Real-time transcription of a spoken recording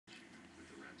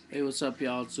Hey, what's up,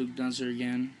 y'all? It's Luke Dunzer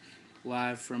again,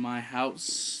 live from my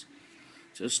house,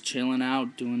 just chilling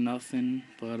out, doing nothing.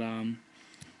 But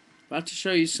about to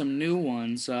show you some new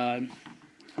ones. These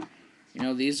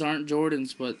aren't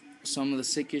Jordans, but some of the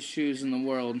sickest shoes in the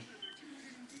world.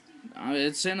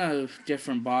 It's in a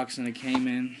different box than it came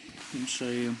in. Let me show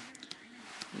you.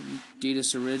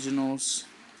 Adidas Originals,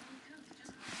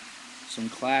 some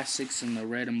classics in the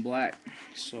red and black.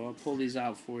 So I'll pull these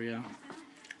out for you.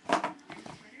 I'll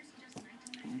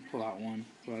pull out one,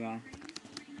 but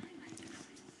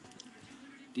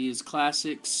Adidas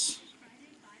Classics.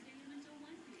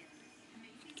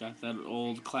 Got that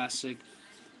old classic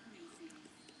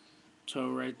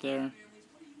toe right there.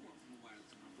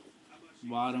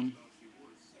 Bottom.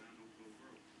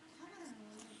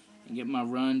 And get my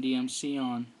Run DMC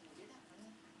on.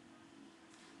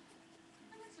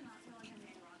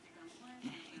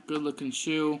 Good looking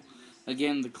shoe.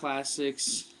 Again, the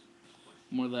classics.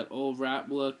 More of that old rap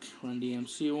look. Run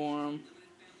DMC wore 'em.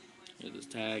 Here's this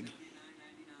tag.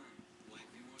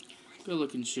 Good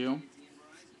looking shoe.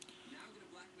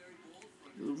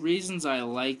 The reasons I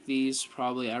like these,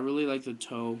 probably, I really like the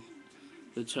toe.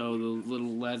 The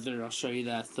little leather. I'll show you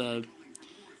that. The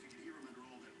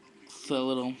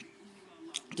little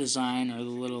design, or the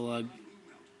little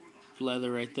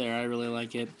leather right there. I really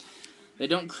like it. They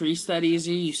don't crease that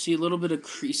easy. You see a little bit of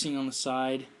creasing on the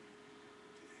side.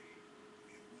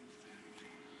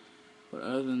 But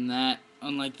other than that,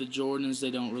 unlike the Jordans,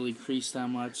 they don't really crease that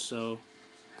much, so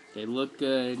they look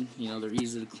good. They're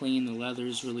easy to clean. The leather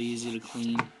is really easy to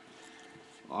clean.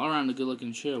 All around a good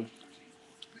looking shoe.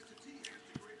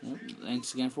 Yep,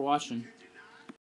 thanks again for watching.